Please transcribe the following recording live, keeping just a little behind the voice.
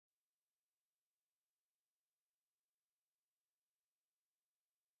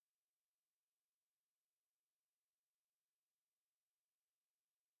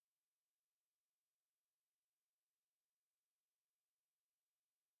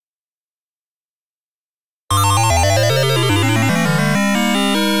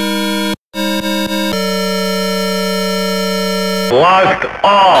Lost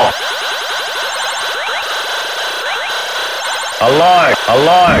all. Alert,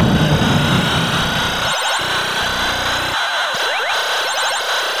 alert.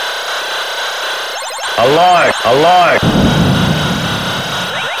 Alert, alert.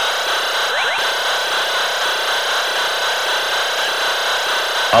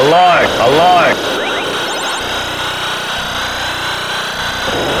 Alert, alert.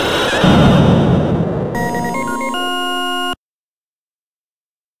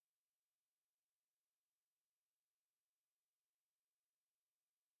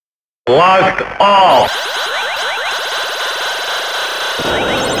 Lost all.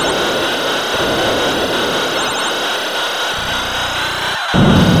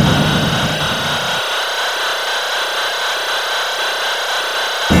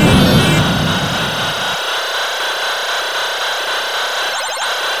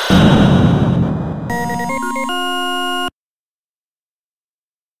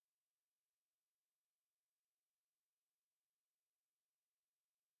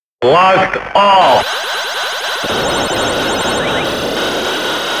 Lost all.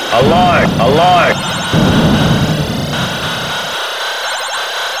 Alert, alert.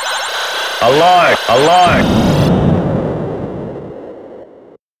 Alert, alert.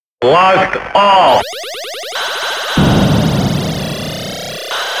 Lost all.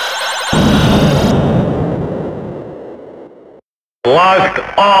 Lost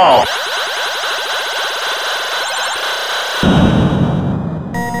all.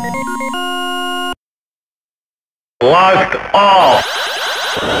 Lost all.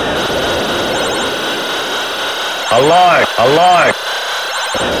 Alert, alert.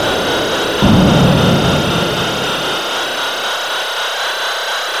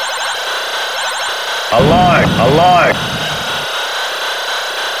 Alert, alert.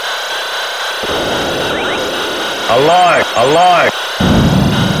 Alert, alert.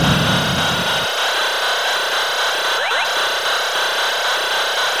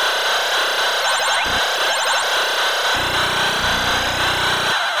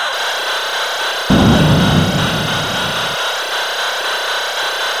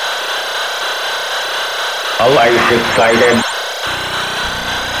 Life excited.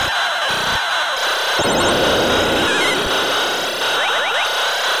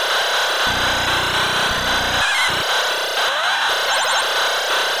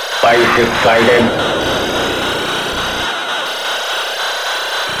 Life excited.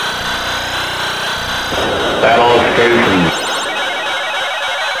 Battle station.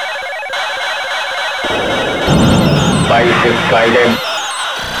 Life excited.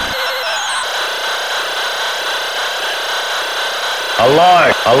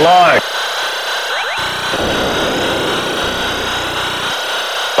 Alert, alert.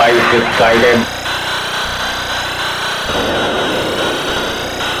 Life excited.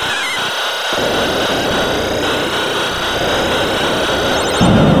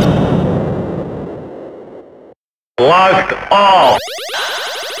 Lost all.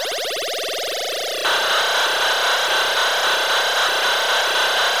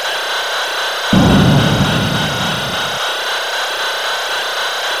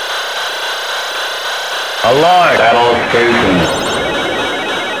 Alert, battle station.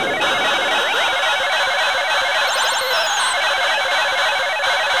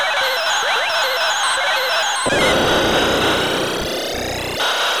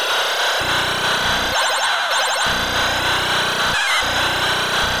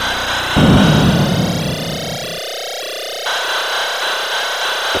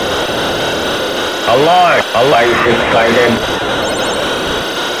 Alert, life excited.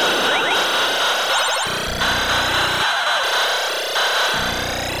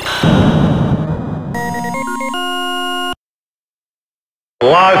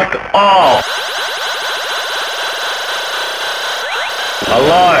 Lost all.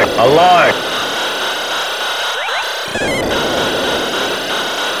 Alert, alert.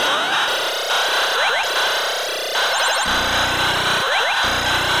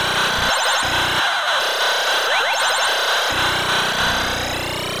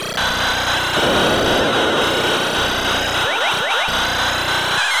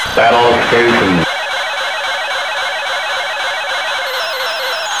 Battle station.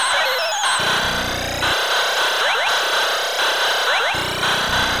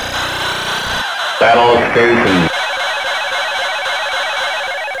 Battle station.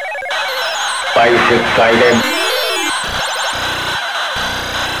 Life excited.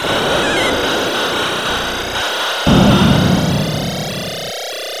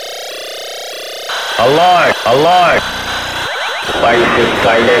 Alert, alert. Life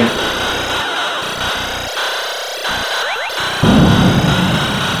excited.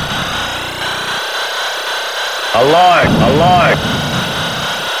 Alert! Alert!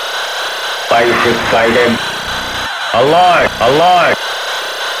 Spaceship sighted. Alert! Alert!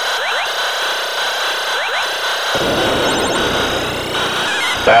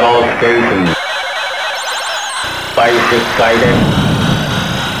 Battle station. Spaceship sighted.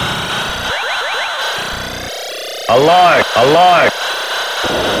 Alert! Alert!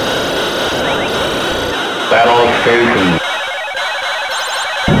 Battle station.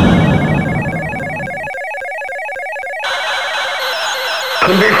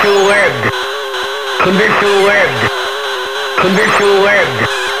 Condition lead. Condition lead. Condition lead.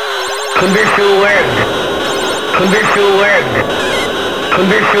 Condition lead. Condition lead.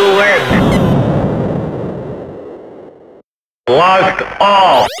 Condition lead. Lost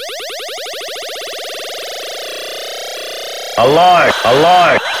all. Alert!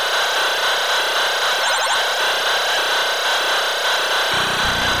 Alert!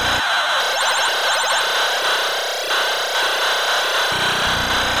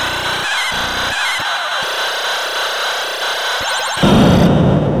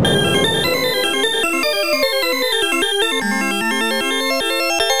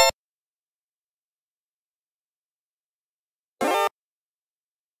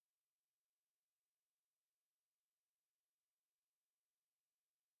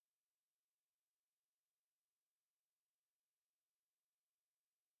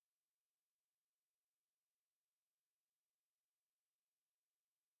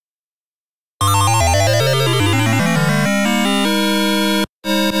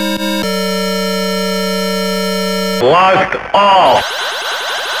 Lost all.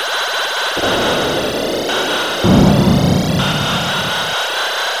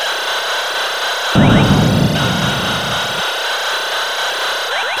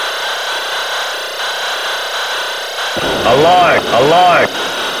 Alert! Alert!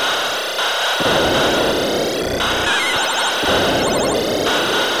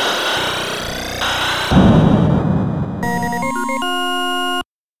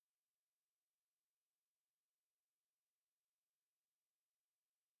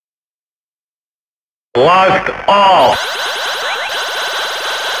 Lost all.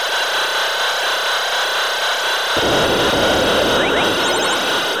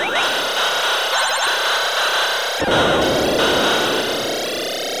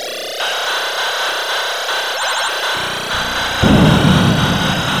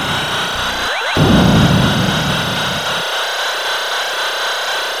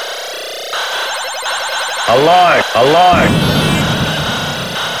 Alert! Alert!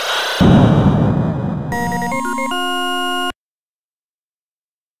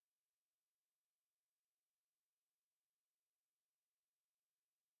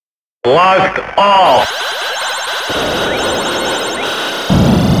 Lost all.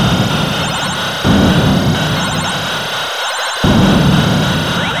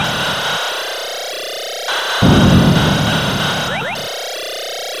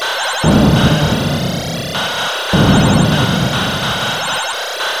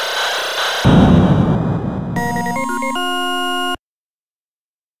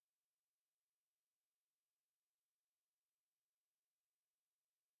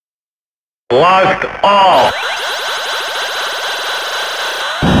 Lost all.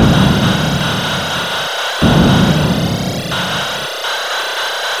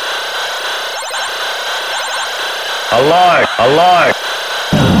 Alert! Alert!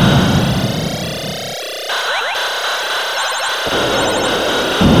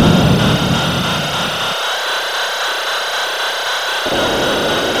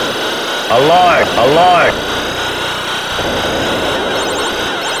 Alert! Alert!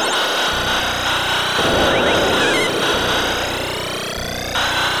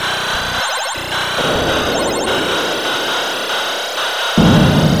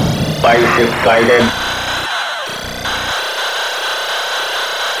 Spaceship sighted.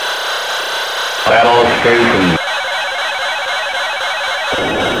 Battle station.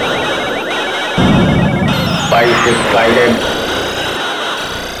 Spaceship sighted.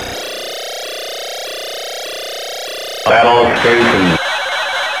 Battle station.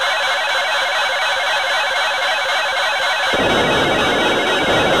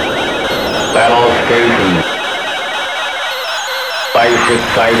 Battle station. Spaceship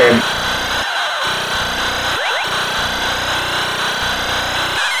sighted.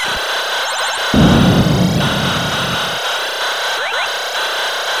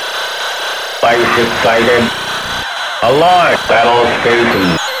 Spaceship sighted. Alert! Battle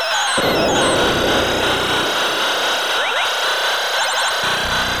station.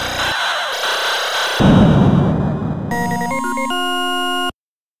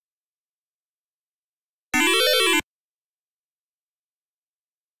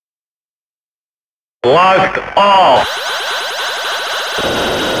 Lost all.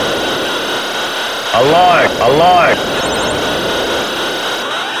 Alert, alert.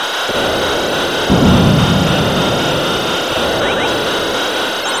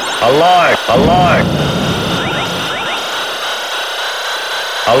 Alert, alert.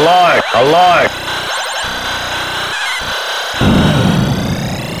 Alert, alert.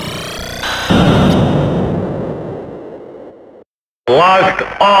 Lost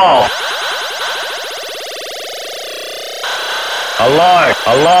all. Alert,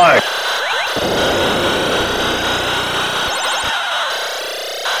 alert.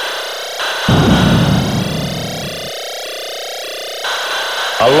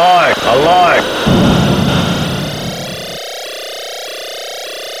 Alert, alert.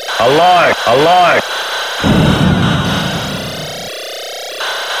 Alert, alert.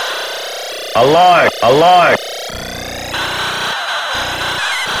 Alert, alert.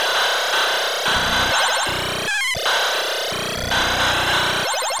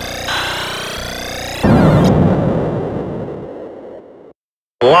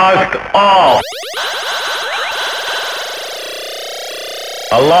 Lost all.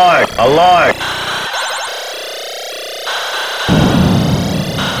 Alert, alert.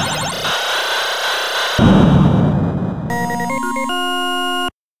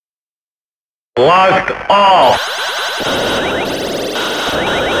 Lost all.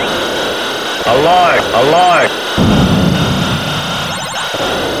 Alert, alert.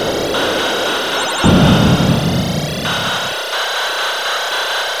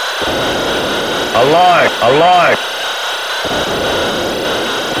 Alert, alert.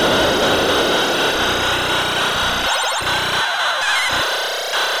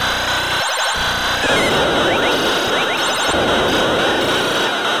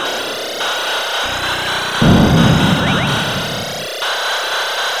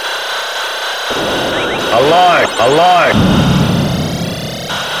 Alert, alert.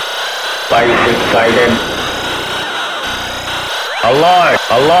 Basic sighted. Alert,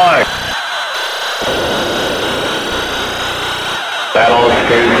 alert. Battle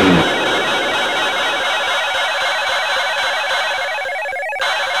station.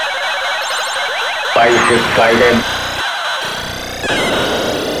 Basic sighted.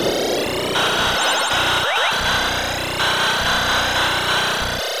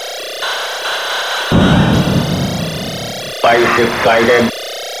 Basic sighted.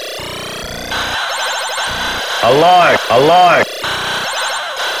 Alert, alert.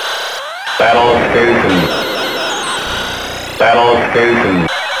 Battle station. Battle station.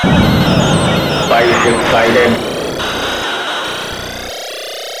 Basic sighted.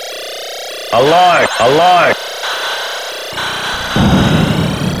 Alert, alert.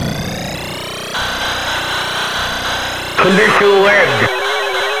 Condition led.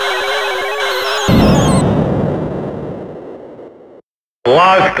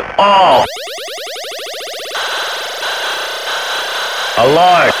 Lost all.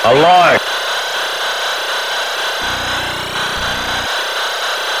 Alert, alert.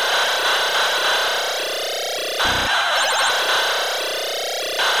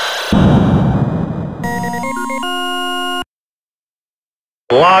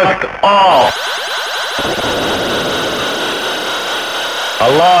 Lost all.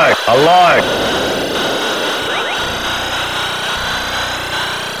 Alert, alert.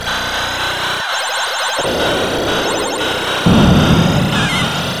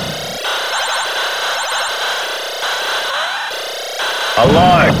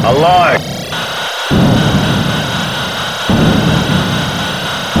 Alert, alert.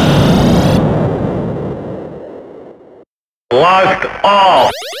 Lost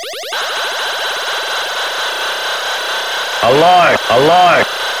all. Alert, alert.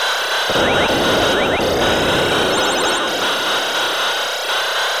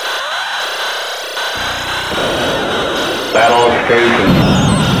 Battle station.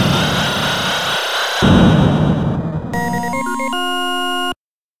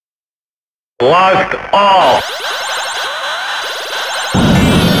 Lost all.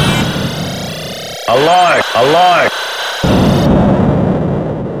 Alert, alert.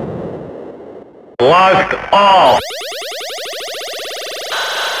 Lost all.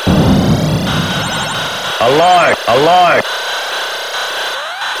 Alert, alert.